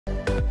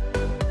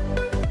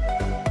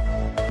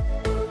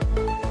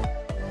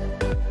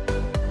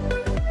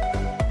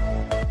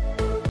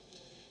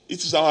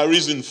It is our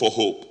reason for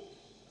hope.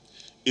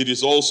 It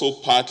is also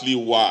partly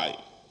why,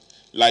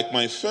 like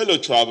my fellow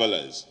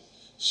travelers,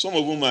 some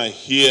of whom are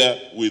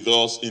here with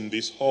us in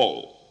this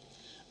hall,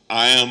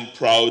 I am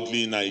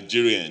proudly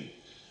Nigerian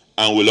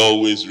and will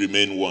always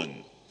remain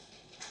one.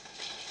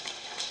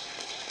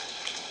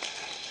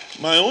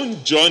 My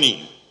own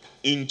journey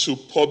into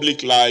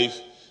public life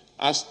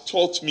has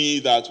taught me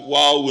that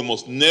while we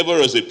must never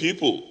as a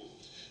people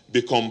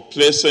be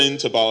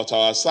complacent about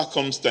our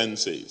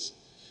circumstances,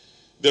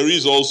 there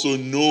is also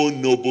no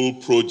noble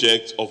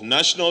project of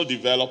national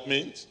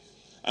development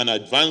and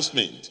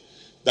advancement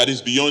that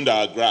is beyond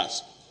our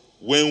grasp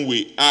when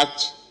we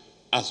act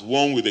as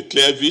one with a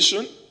clear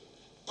vision,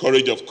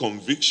 courage of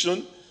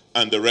conviction,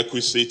 and the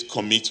requisite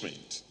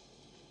commitment.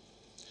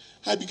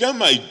 I began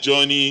my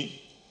journey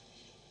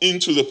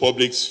into the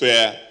public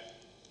sphere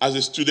as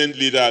a student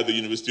leader at the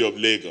University of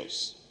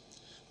Lagos,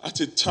 at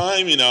a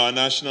time in our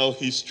national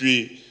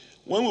history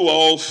when we were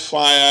all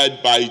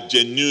fired by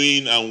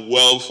genuine and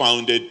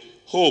well-founded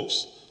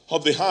hopes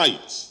of the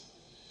heights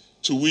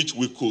to which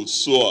we could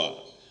soar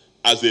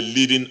as a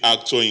leading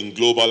actor in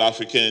global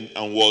African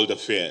and world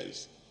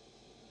affairs.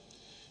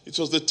 It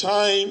was the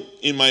time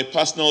in my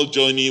personal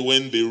journey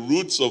when the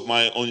roots of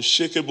my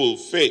unshakable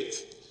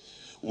faith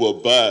were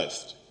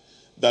birthed,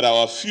 that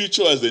our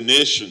future as a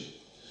nation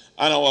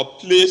and our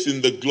place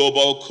in the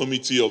global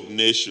community of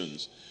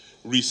nations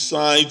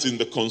resides in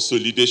the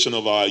consolidation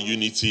of our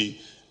unity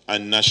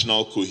and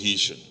national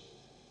cohesion.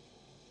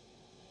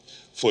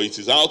 For it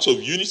is out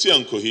of unity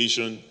and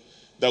cohesion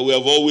that we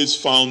have always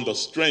found the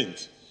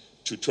strength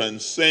to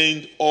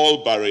transcend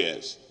all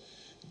barriers,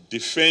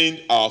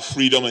 defend our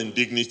freedom and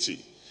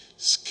dignity,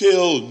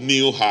 scale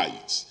new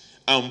heights,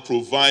 and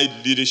provide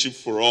leadership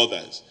for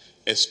others,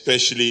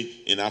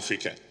 especially in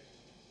Africa.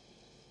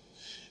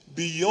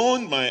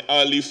 Beyond my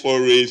early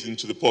forays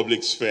into the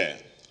public sphere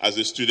as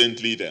a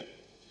student leader,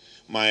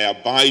 my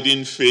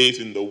abiding faith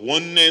in the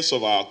oneness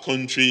of our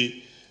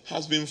country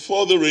has been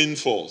further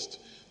reinforced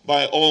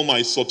by all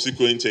my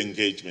subsequent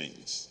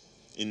engagements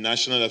in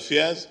national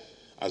affairs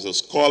as a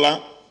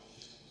scholar,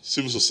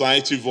 civil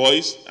society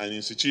voice and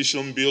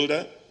institution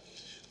builder,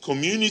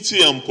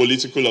 community and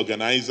political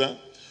organizer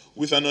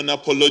with an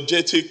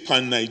unapologetic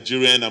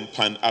pan-Nigerian and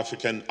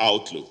pan-African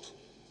outlook,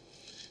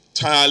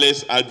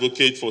 tireless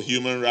advocate for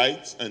human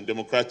rights and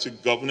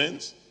democratic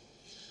governance,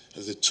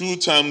 as a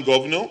two-term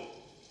governor,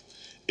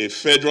 a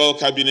federal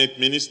cabinet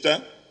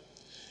minister,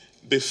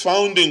 the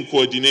founding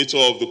coordinator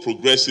of the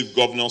Progressive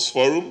Governors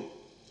Forum,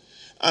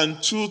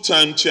 and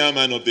two-time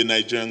chairman of the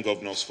Nigerian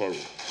Governors Forum.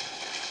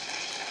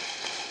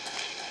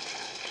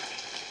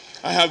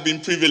 I have been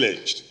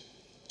privileged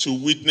to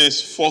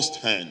witness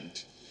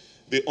firsthand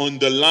the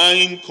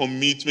underlying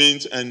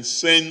commitment and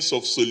sense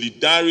of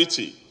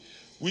solidarity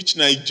which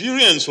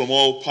Nigerians from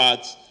all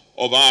parts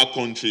of our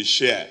country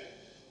share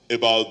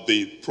about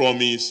the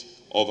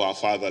promise of our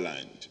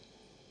fatherland.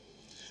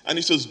 And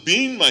it has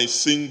been my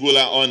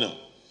singular honor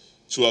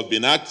to have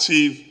been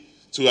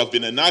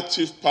an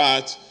active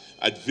part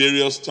at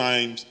various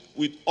times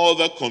with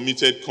other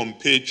committed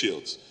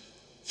compatriots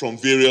from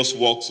various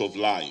walks of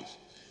life,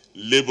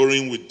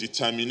 laboring with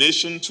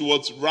determination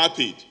towards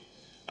rapid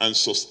and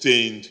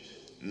sustained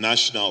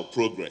national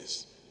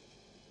progress.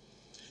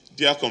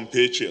 Dear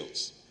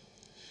compatriots,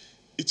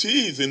 it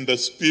is in the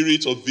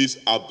spirit of this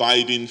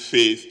abiding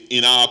faith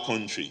in our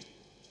country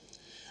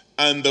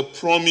and the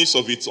promise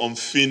of its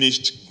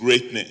unfinished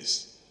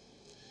greatness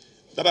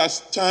that I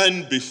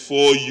stand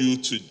before you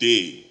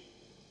today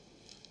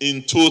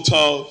in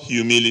total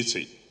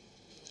humility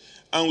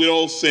and with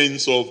all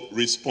sense of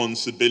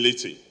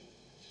responsibility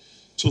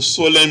to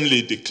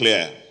solemnly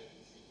declare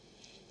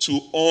to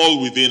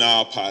all within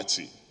our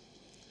party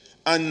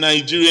and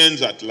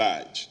Nigerians at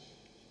large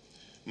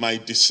my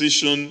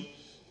decision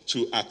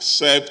to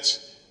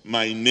accept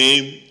my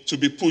name to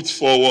be put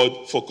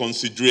forward for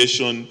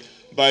consideration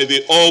by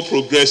the All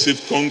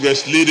Progressive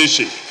Congress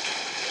leadership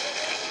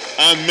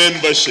and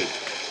membership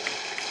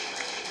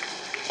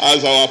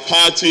as our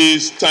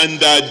party's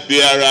standard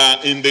bearer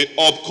in the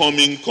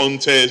upcoming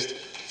contest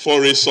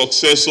for a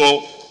successor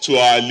to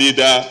our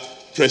leader,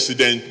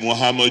 President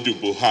Muhammadu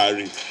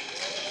Buhari.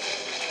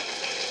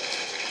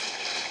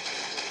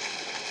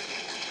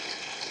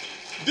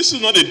 This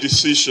is not a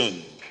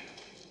decision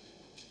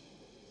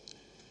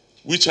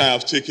which I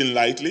have taken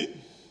lightly.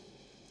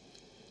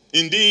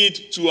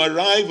 Indeed, to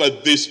arrive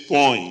at this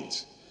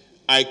point,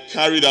 I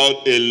carried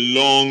out a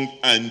long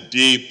and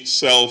deep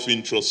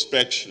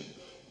self-introspection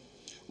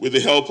with the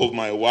help of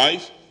my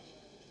wife,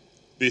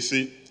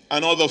 Bisi,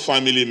 and other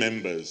family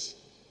members,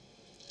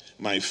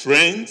 my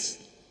friends,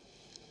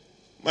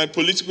 my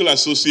political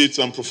associates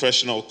and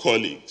professional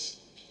colleagues.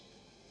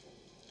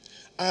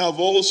 I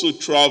have also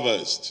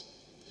traversed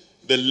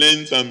the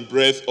length and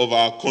breadth of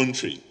our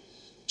country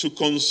to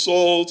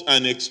consult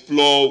and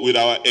explore with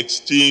our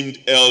esteemed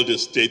elder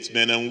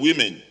statesmen and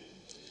women,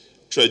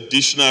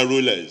 traditional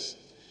rulers,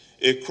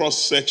 a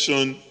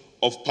cross-section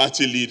of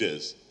party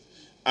leaders,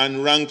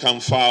 and rank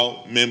and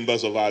file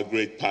members of our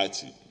great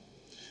party.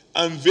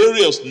 and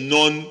various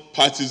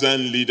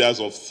non-partisan leaders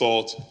of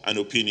thought and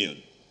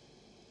opinion.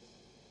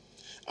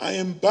 I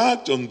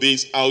embarked on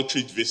these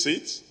outreach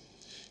visits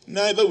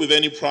neither with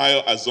any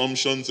prior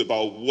assumptions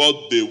about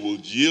what they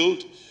would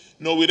yield,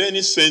 nor with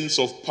any sense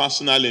of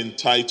personal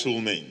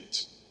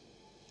entitlement.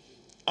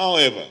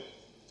 However,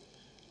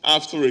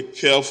 after a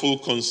careful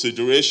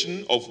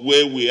consideration of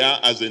where we are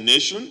as a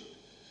nation,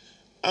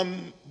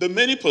 and the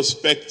many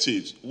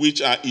perspectives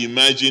which are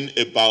emerging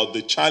about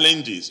the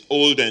challenges,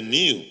 old and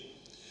new,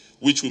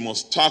 which we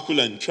must tackle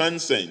and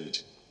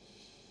transcend,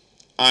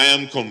 I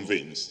am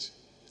convinced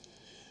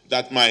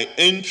that my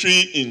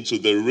entry into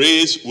the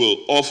race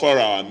will offer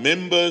our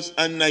members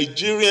and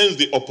Nigerians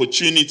the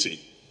opportunity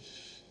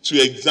to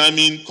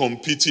examine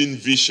competing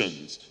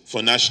visions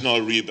for national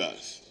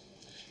rebirth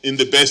in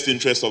the best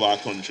interest of our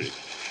country.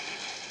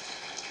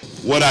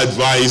 What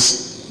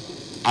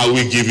advice are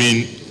we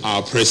giving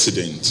our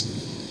president?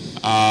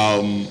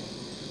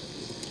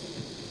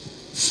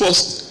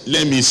 First,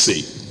 let me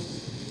say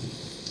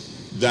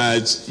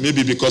that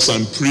maybe because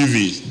I'm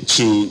privy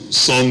to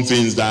some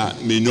things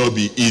that may not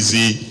be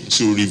easy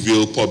to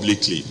reveal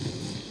publicly,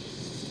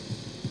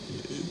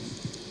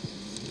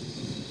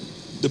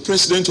 the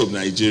president of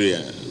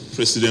Nigeria,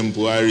 President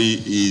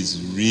Buhari, is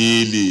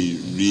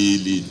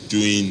really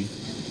doing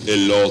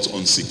a lot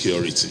on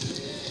security.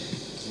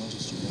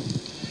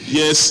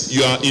 Yes,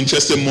 you are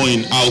interested more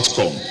in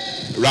outcome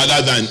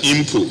rather than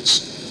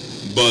input,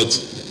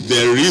 but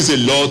there is a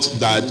lot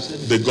that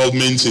the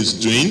government is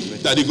doing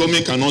that the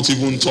government cannot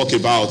even talk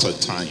about at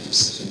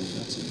times.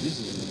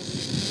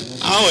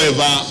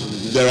 However,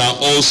 there are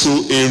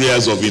also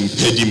areas of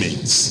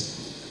impediments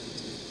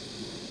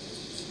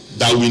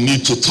that we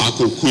need to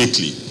tackle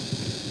quickly.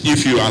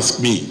 If you ask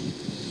me,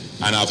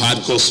 and I've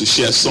had cause to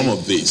share some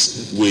of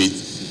this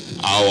with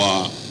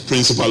our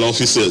principal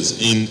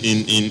officers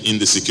in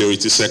the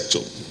security sector,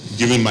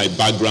 given my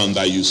background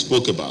that you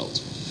spoke about.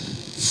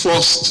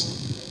 First,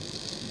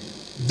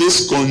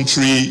 this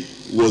country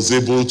was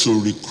able to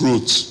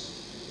recruit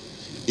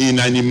in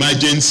an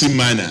emergency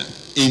manner.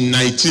 In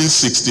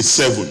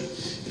 1967,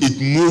 it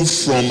moved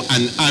from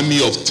an army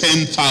of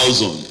 10,000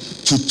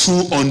 to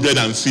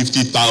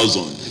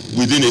 250,000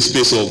 within a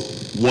space of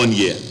 1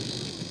 year.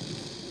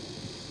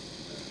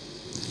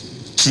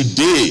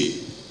 Today,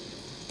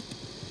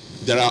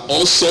 there are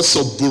all sorts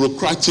of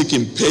bureaucratic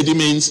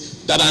impediments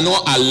that are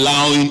not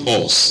allowing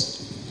us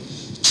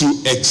to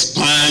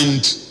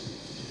expand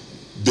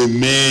the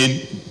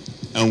men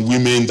and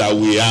women that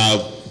we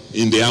have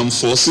in the armed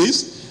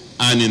forces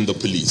and in the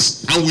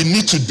police. And we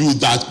need to do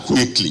that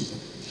quickly.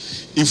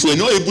 If we're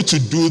not able to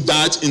do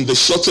that in the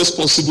shortest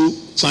possible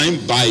time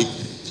by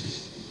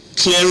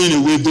clearing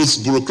away those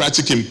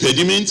bureaucratic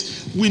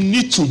impediments, we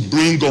need to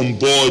bring on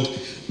board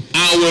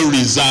our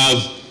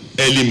reserve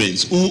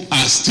elements who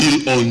are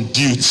still on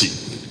duty.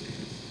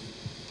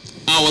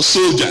 Our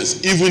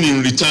soldiers, even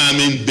in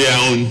retirement, they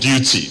are on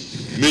duty.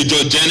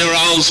 Major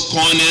generals,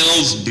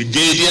 colonels,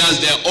 brigadiers,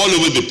 they're all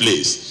over the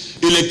place.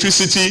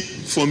 Electricity,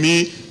 for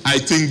me, I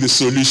think the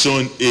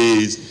solution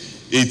is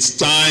it's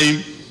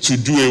time to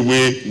do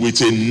away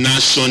with a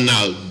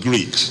national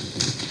grid.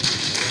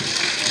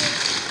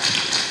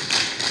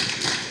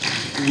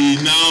 We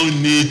now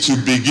need to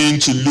begin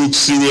to look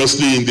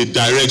seriously in the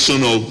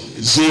direction of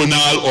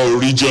zonal or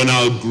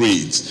regional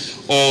grids,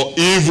 or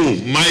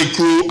even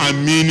micro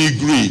and mini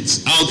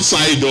grids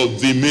outside of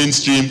the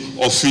mainstream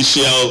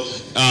official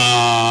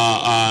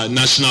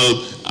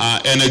national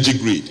energy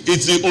grid.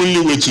 It's the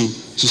only way to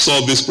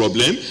solve this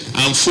problem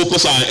and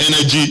focus our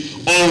energy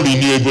on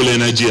renewable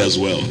energy as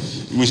well.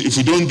 If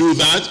we don't do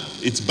that,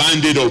 it's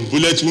band-aid or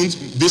bullet wounds.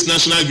 This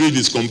national grid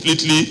is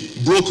completely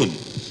broken,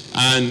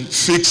 and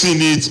fixing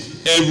it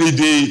every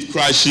day it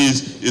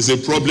crashes is a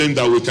problem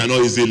that we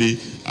cannot easily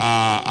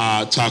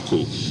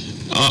tackle.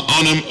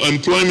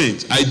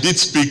 Unemployment, I did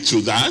speak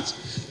to that,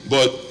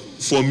 but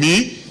for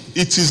me,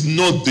 it is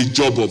not the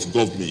job of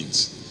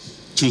government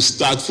to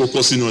start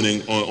focusing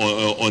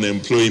on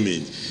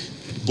employment,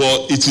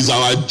 but it is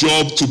our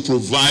job to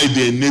provide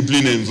the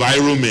enabling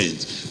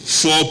environment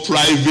for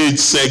private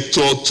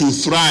sector to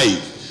thrive,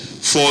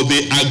 for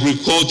the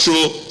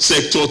agricultural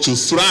sector to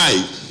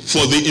thrive,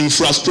 for the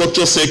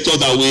infrastructure sector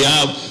that we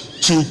have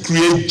to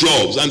create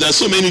jobs. And there are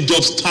so many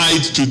jobs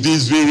tied to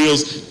these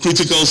various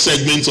critical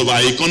segments of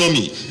our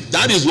economy.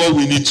 That is what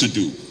we need to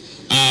do,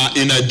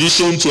 in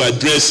addition to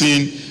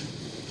addressing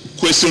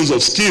questions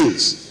of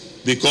skills.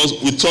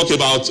 Because we talk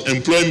about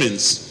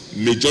employments,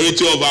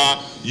 majority of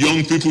our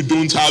young people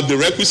don't have the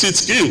requisite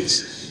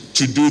skills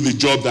to do the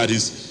job that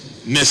is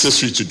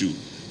necessary to do.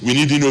 We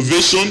need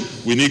innovation,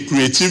 we need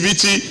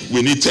creativity,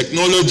 we need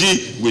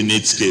technology, we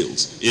need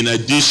skills, in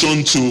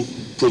addition to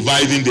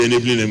providing the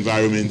enabling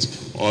environment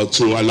or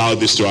to allow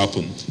this to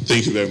happen.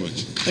 Thank you very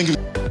much. Thank you.